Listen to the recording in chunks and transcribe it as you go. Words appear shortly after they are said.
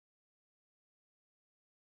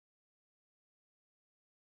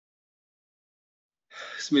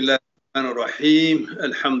بسم الله الرحمن الرحيم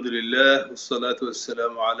الحمد لله والصلاة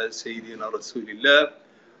والسلام على سيدنا رسول الله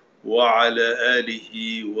وعلى آله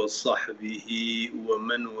وصحبه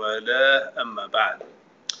ومن والاه أما بعد.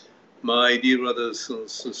 My dear brothers and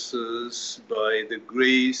sisters, by the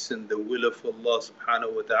grace and the will of Allah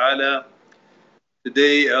subhanahu wa ta'ala,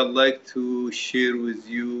 today I'd like to share with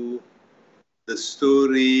you the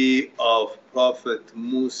story of Prophet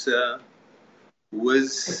Musa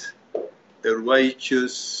with a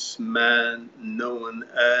righteous man known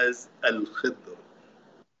as Al-Khidr.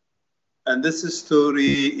 And this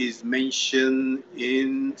story is mentioned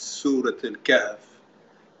in Surah Al-Kahf,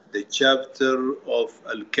 the chapter of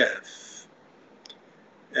Al-Kahf.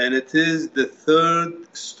 And it is the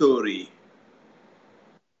third story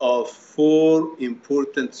of four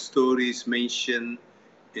important stories mentioned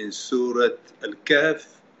in Surah Al-Kahf,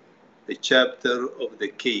 the chapter of the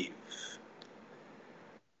cave.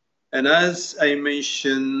 And as I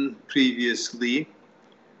mentioned previously,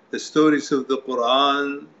 the stories of the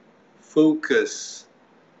Quran focus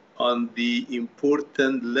on the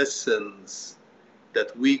important lessons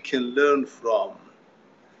that we can learn from.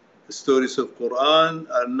 The stories of Quran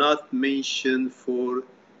are not mentioned for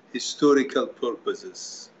historical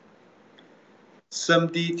purposes. Some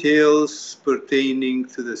details pertaining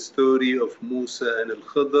to the story of Musa and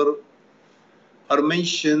Al-Khidr are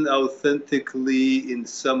mentioned authentically in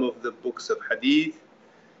some of the books of Hadith,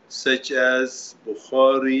 such as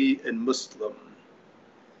Bukhari and Muslim.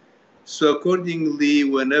 So accordingly,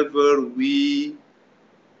 whenever we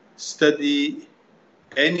study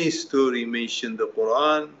any story mentioned in the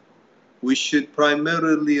Quran, we should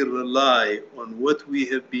primarily rely on what we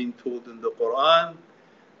have been told in the Quran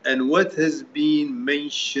and what has been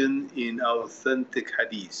mentioned in authentic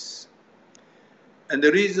Hadith. And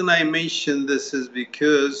the reason I mention this is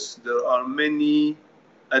because there are many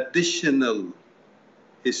additional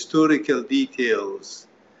historical details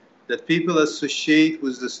that people associate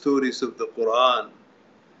with the stories of the Quran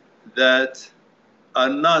that are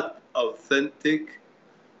not authentic,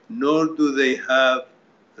 nor do they have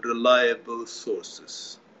reliable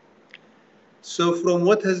sources. So from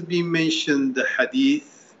what has been mentioned, the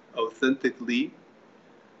Hadith authentically,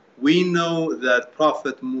 we know that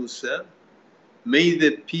Prophet Musa, may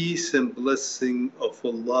the peace and blessing of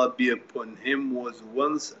Allah be upon him, was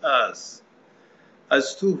once asked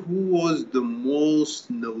as to who was the most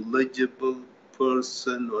knowledgeable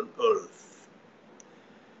person on earth.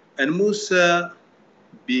 And Musa,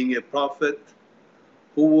 being a prophet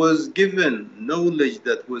who was given knowledge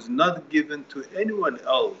that was not given to anyone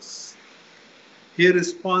else, he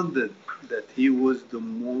responded that he was the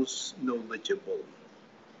most knowledgeable.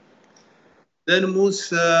 Then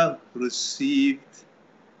Musa received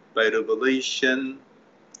by revelation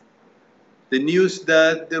the news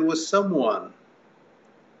that there was someone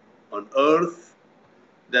on earth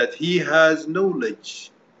that he has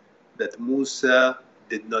knowledge that Musa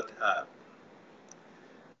did not have.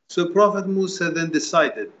 So Prophet Musa then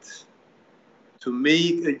decided to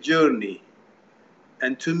make a journey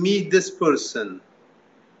and to meet this person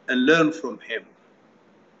and learn from him.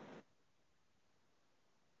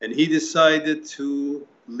 And he decided to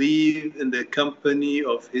live in the company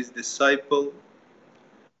of his disciple,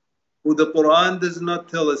 who the Quran does not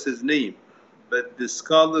tell us his name, but the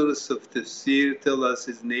scholars of Tafsir tell us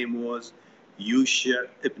his name was Yusha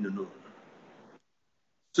ibn Nun.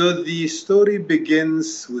 So the story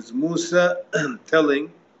begins with Musa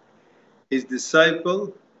telling his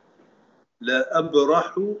disciple, لا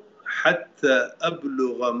أبرح حتى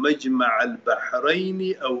أبلغ مجمع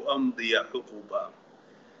البحرين أو أمضي حقبا.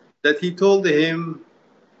 That he told him,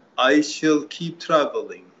 I shall keep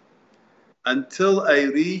traveling until I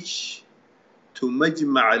reach to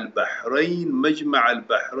Majma' al-Bahrain. Majma'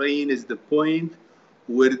 al-Bahrain is the point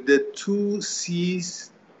where the two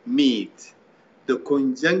seas meet, the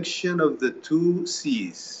conjunction of the two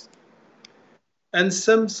seas. And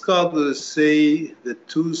some scholars say the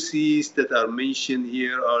two seas that are mentioned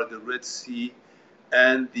here are the Red Sea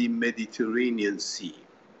and the Mediterranean Sea.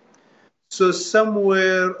 So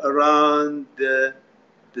somewhere around the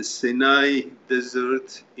Sinai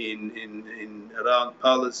desert in around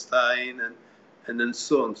Palestine and then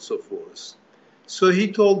so on and so forth. So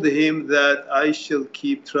he told him that I shall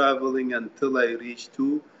keep traveling until I reach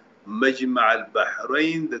to Majma'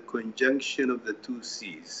 al-Bahrain, the conjunction of the two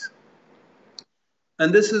seas.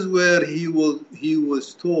 And this is where he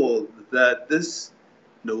was told that this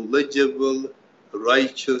knowledgeable,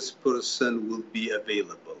 righteous person will be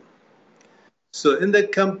available. So in the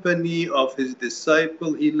company of his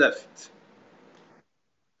disciple, he left.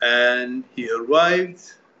 And he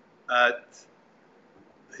arrived at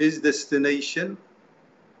his destination,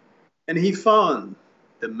 And he found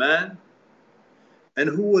the man. And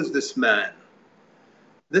who was this man?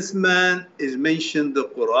 This man is mentioned in the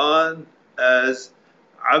Quran as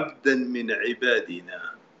عبدا من عبادنا,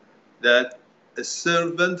 that a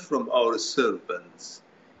servant from our servants,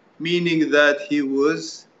 meaning that he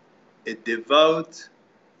was a devout,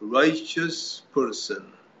 righteous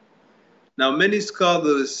person. Now, many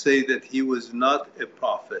scholars say that he was not a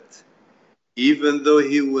prophet, even though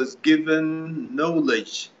he was given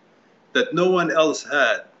knowledge that no one else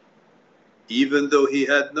had, even though he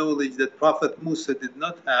had knowledge that Prophet Musa did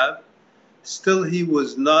not have. Still, he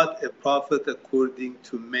was not a prophet according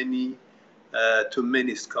to many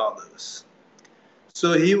scholars.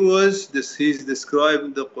 So he's described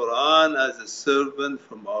in the Quran as a servant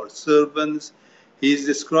from our servants. He's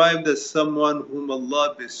described as someone whom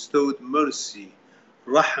Allah bestowed mercy,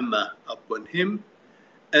 rahmah, upon him,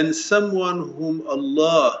 and someone whom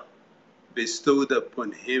Allah bestowed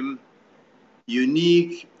upon him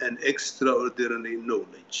unique and extraordinary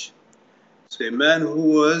knowledge. So a man who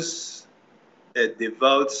was a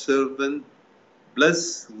devout servant,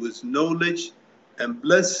 blessed with knowledge, and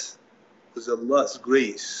blessed with Allah's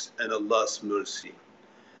grace and Allah's mercy.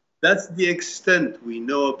 That's the extent we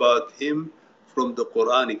know about him from the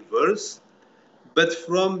Quranic verse, but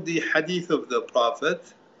from the hadith of the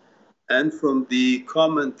Prophet and from the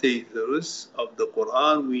commentators of the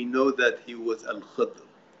Quran, we know that he was Al-Khidr.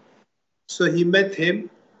 So he met him,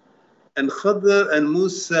 and Khidr and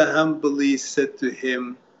Musa humbly said to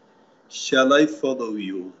him, "Shall I follow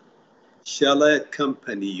you? Shall I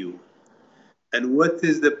accompany you? And what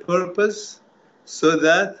is the purpose? So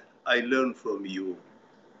that I learn from you.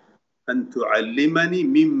 أن تعلمني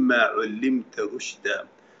مما علمت رشدا."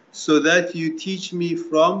 So that you teach me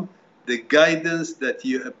from the guidance that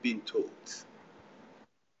you have been taught.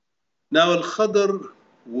 Now Al-Khadr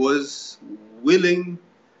was willing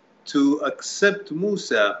to accept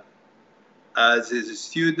Musa as his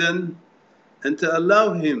student and to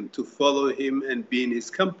allow him to follow him and be in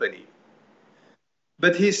his company.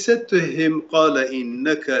 But he said to him, قَالَ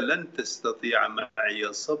إِنَّكَ لَن تَسْتَطِيعَ مَعِيَ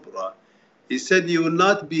صَبْرًا. He said, you will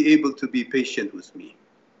not be able to be patient with me.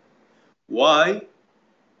 Why?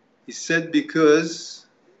 He said, because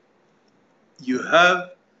you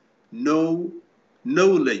have no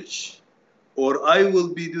knowledge, or I will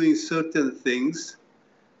be doing certain things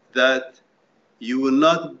that you will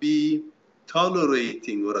not be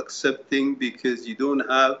tolerating or accepting because you don't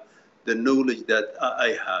have the knowledge that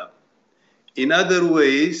I have. In other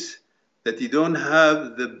ways, that you don't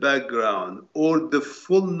have the background or the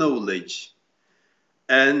full knowledge,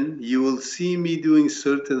 and you will see me doing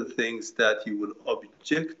certain things that you will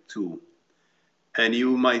object to and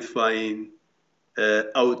you might find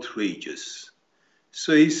outrageous.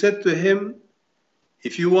 So he said to him,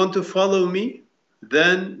 if you want to follow me,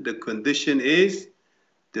 then the condition is,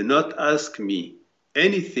 do not ask me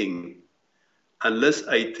anything unless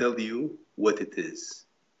I tell you what it is.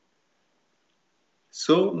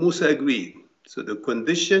 So Musa agreed. So the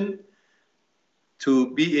condition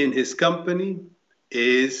to be in his company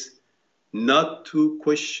is not to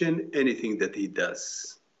question anything that he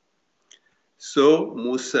does. So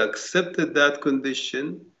Musa accepted that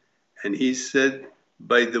condition, and he said,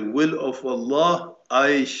 by the will of Allah,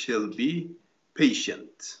 I shall be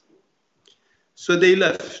patient. So they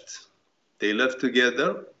left. They left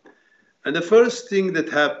together. And the first thing that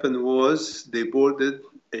happened was they boarded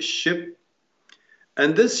a ship.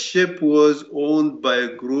 And this ship was owned by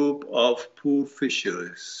a group of poor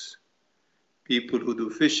fishers. People who do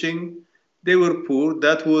fishing, they were poor.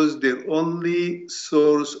 That was their only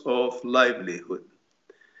source of livelihood.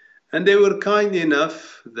 And they were kind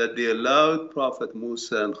enough that they allowed Prophet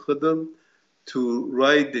Musa and Khidr to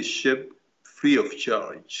ride the ship free of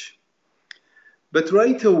charge. But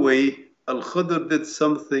right away, Al-Khidr did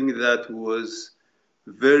something that was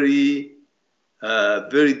very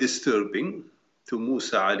disturbing to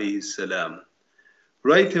Musa alayhi salam.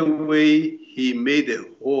 Right away, he made a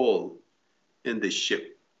hole in the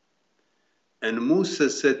ship. And Musa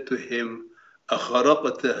said to him,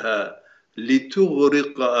 أَخَرَقْتَهَا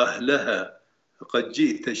لِتُغْرِقَ أَهْلَهَا لَقَدْ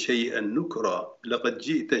جِئْتَ شَيْئًا نُكْرًا لَقَدْ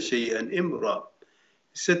جِئْتَ شَيْئًا إِمْرًا.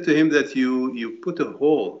 He said to him that you put a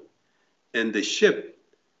hole in the ship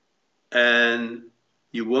and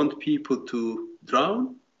you want people to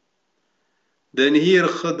drown? Then here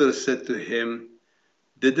Khidr said to him,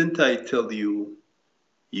 didn't I tell you,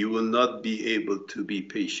 you will not be able to be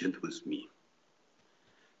patient with me?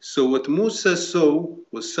 So what Musa saw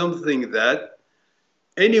was something that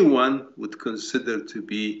anyone would consider to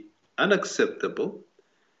be unacceptable,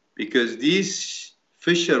 because these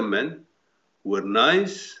fishermen were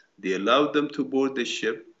nice, they allowed them to board the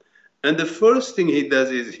ship, And the first thing he does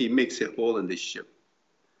is he makes a hole in the ship.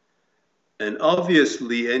 And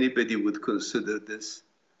obviously, anybody would consider this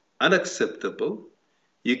unacceptable.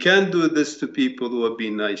 You can't do this to people who have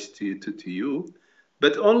been nice to you.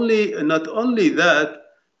 But not only that,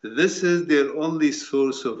 this is their only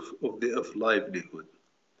source of livelihood.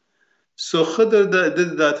 So Khidr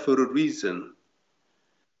did that for a reason,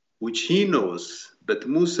 which he knows, but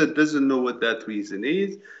Musa doesn't know what that reason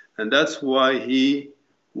is, and that's why he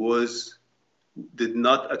did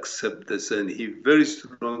not accept this, and he very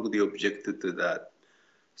strongly objected to that.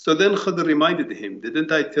 So then Khidr reminded him,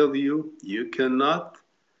 didn't I tell you, you cannot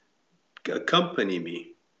accompany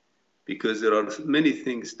me, because there are many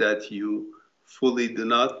things that you fully do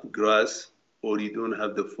not grasp or you don't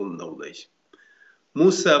have the full knowledge.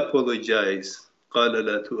 Musa apologized. قال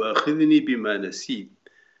لا تؤاخذني بما نسيت.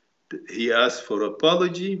 He asked for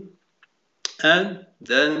apology, and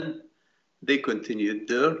then they continued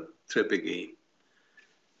their trip again.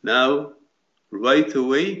 Now, right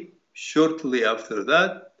away, shortly after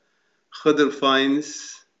that, Khidr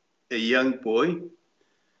finds a young boy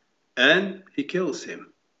and he kills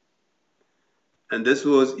him. And this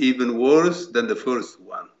was even worse than the first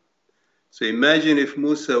one. So imagine if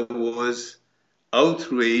Musa was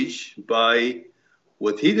outraged by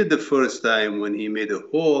what he did the first time when he made a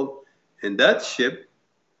hole in that ship.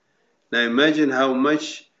 Now imagine how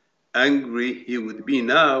much angry he would be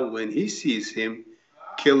now when he sees him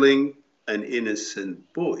killing an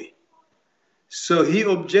innocent boy. So he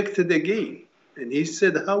objected again, and he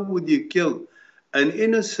said, how would you kill an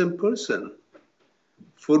innocent person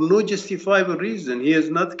for no justifiable reason? He has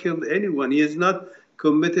not killed anyone. He has not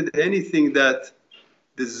committed anything that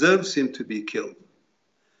deserves him to be killed.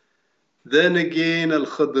 Then again,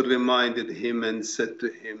 Al-Khidr reminded him and said to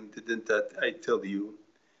him, didn't I tell you,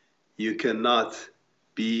 you cannot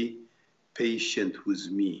be patient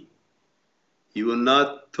with me. You will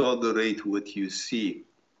not tolerate what you see.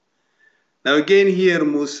 Now again here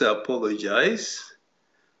Musa apologized,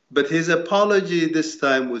 but his apology this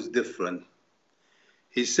time was different.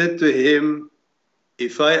 He said to him,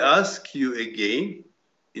 if I ask you again,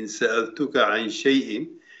 in sa'altuka an shay'in,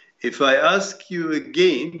 if I ask you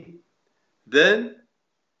again, then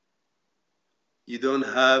you don't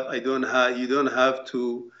have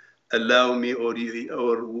to allow me, or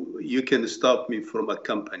you can stop me from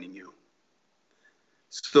accompanying you.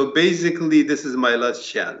 So basically, this is my last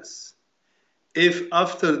chance. If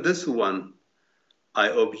after this one, I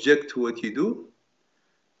object to what you do,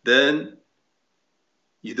 then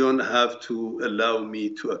you don't have to allow me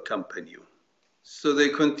to accompany you. So they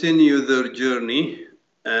continue their journey,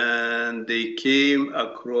 and they came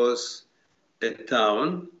across a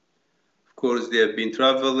town. Of course, they have been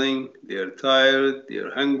traveling, they are tired, they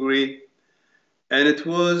are hungry, and it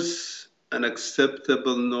was an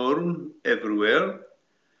acceptable norm everywhere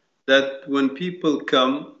that when people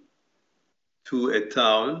come to a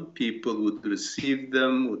town, people would receive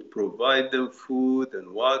them, would provide them food and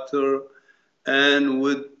water, and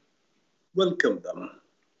would welcome them.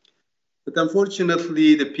 But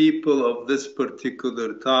unfortunately, the people of this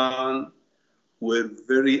particular town were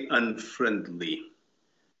very unfriendly.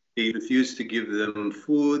 They refused to give them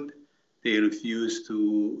food. They refused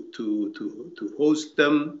to host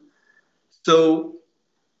them. So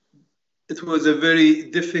it was a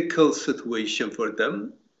very difficult situation for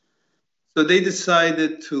them. So they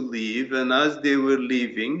decided to leave, and as they were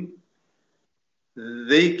leaving,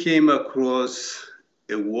 they came across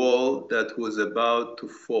a wall that was about to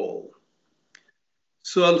fall.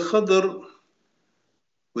 So Al-Khidr,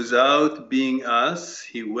 without being asked,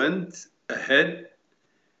 he went ahead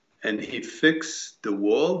and he fixed the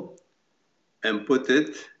wall and put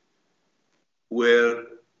it where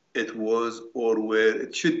it was or where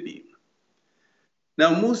it should be.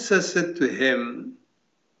 Now Musa said to him,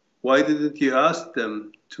 why didn't you ask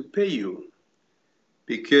them to pay you?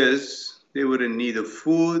 Because they were in need of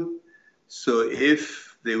food, so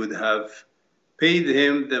if they would have paid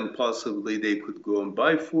him, then possibly they could go and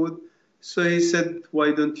buy food. So he said,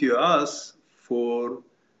 why don't you ask for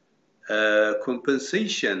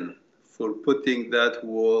compensation for putting that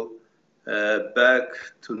wall back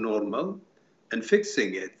to normal and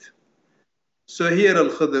fixing it? So here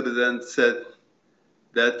Al-Khidr then said,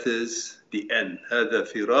 that is the end. هذا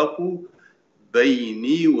فراق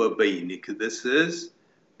بيني وبينك. This is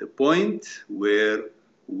the point where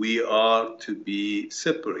we are to be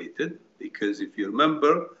separated, because if you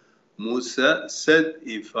remember, Musa said,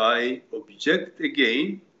 if I object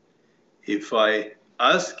again, if I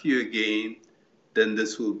ask you again, then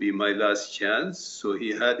this will be my last chance. So he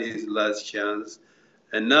had his last chance,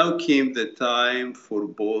 and now came the time for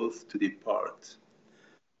both to depart.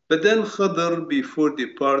 But then Khadr, before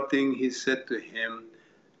departing, he said to him,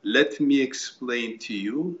 let me explain to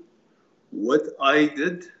you what I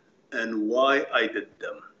did and why I did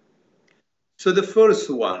them. So the first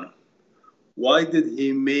one, why did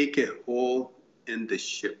he make a hole in the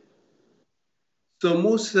ship? So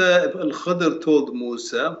Musa, Al-Khadr told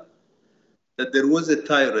Musa that there was a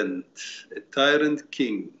tyrant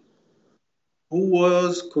king, who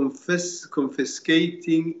was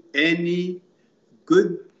confiscating any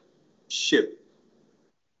good ship,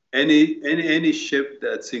 any ship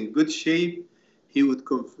that's in good shape, he would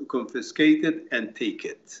confiscate it and take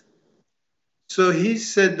it. So he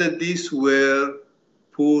said that these were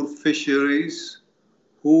poor fisheries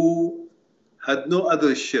who had no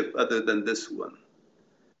other ship other than this one.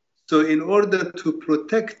 So in order to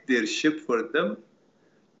protect their ship for them,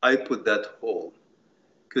 I put that hole,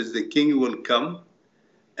 because the king will come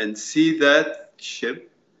and see that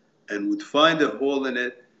ship and would find a hole in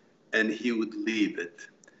it and he would leave it.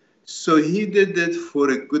 So he did it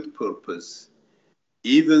for a good purpose,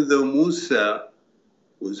 even though Musa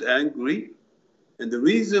was angry. And the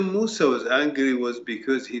reason Musa was angry was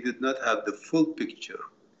because he did not have the full picture.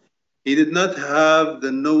 He did not have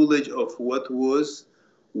the knowledge of what was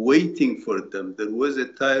waiting for them. There was a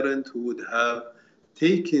tyrant who would have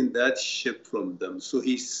taken that ship from them. So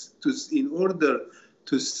in order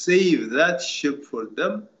to save that ship for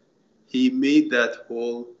them, he made that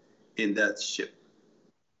hole in that ship.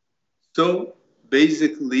 So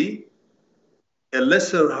basically, a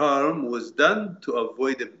lesser harm was done to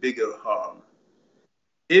avoid a bigger harm.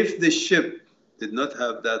 If the ship did not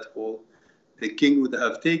have that hole, the king would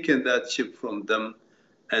have taken that ship from them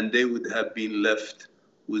and they would have been left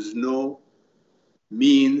with no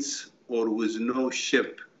means or with no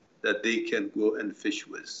ship that they can go and fish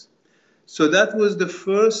with. So that was the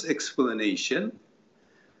first explanation.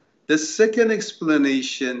 The second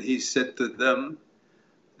explanation, he said to them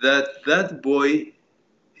that that boy,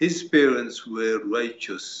 his parents were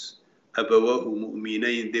righteous. أبواه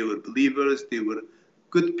مؤمنين, they were believers, they were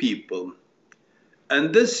good people.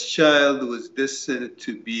 And this child was destined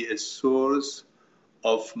to be a source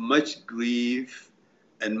of much grief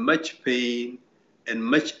and much pain and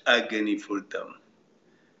much agony for them.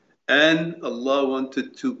 And Allah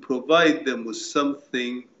wanted to provide them with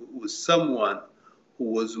something, with someone who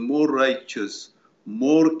was more righteous,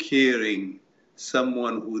 more caring,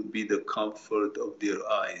 someone who would be the comfort of their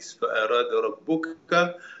eyes. فَأَرَادَ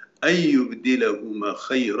رَبُّكَ أَن يُبْدِلَهُمَا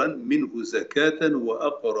خَيْرًا مِنْهُ زَكَاةً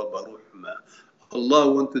وَأَقْرَبَ رُحْمًا.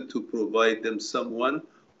 Allah wanted to provide them someone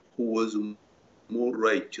who was more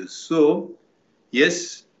righteous. So,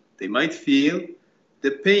 yes, they might feel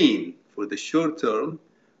the pain for the short term,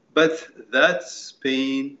 but that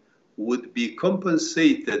pain would be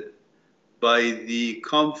compensated by the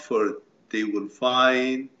comfort they will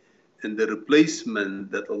find and the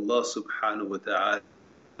replacement that Allah subhanahu wa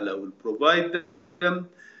ta'ala will provide them.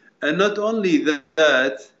 And not only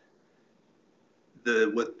that,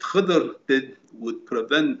 what Khidr did would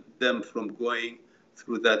prevent them from going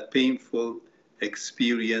through that painful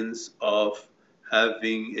experience of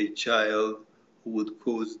having a child who would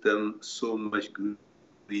cause them so much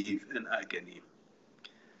grief and agony.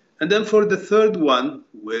 And then for the third one,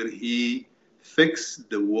 where he fixed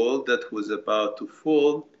the wall that was about to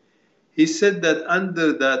fall, he said that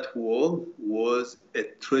under that wall was a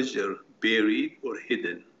treasure buried or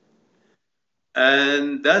hidden.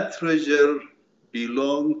 And that treasure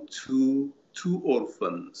belonged to two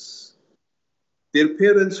orphans. Their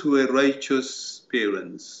parents were righteous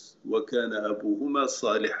parents. وَكَانَ أَبُوهُمَا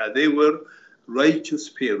صَالِحًا. They were righteous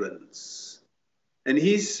parents. And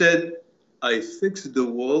he said, I fixed the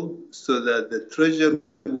wall so that the treasure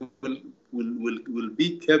will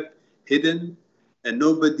be kept hidden and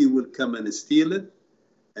nobody will come and steal it.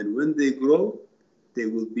 And when they grow, they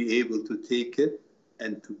will be able to take it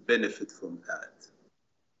and to benefit from that.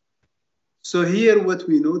 So here what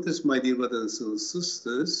we notice, my dear brothers and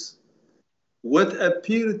sisters, what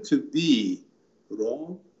appeared to be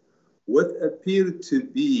wrong, what appeared to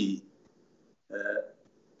be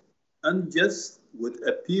unjust, what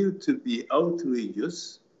appeared to be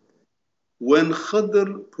outrageous, when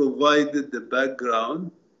Khadr provided the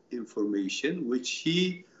background information, which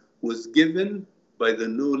he was given by the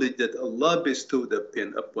knowledge that Allah bestowed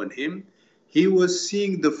upon him, he was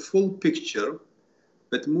seeing the full picture,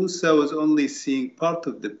 but Musa was only seeing part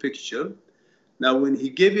of the picture. Now, when he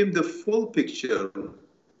gave him the full picture,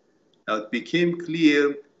 now it became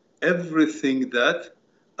clear everything that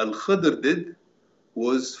Al-Khadr did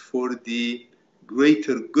was for the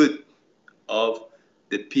greater good of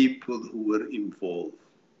the people who were involved.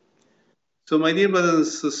 So, my dear brothers and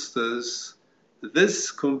sisters,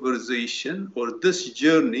 this conversation or this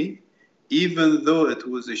journey, even though it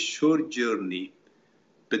was a short journey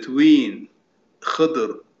between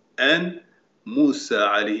Khidr and Musa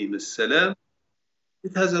alayhi salam,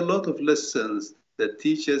 it has a lot of lessons that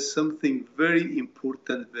teach us something very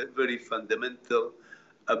important, very fundamental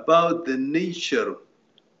about the nature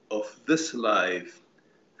of this life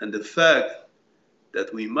and the fact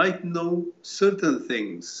that we might know certain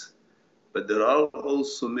things, but there are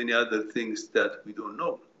also many other things that we don't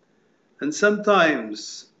know. And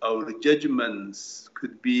sometimes our judgments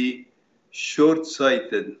could be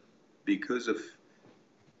short-sighted because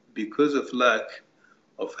of lack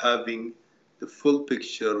of having the full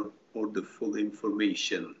picture or the full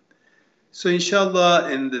information. So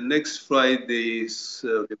inshallah, in the next Friday's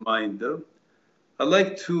reminder, I'd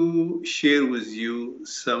like to share with you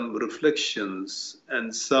some reflections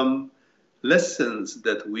and some lessons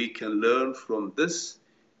that we can learn from this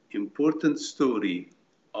important story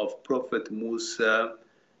of Prophet Musa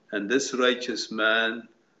and this righteous man,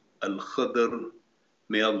 Al-Khidr.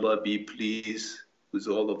 May Allah be pleased with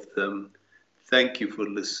all of them. Thank you for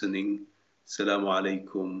listening. Assalamu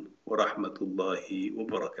alaikum wa rahmatullahi wa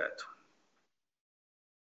barakatuh.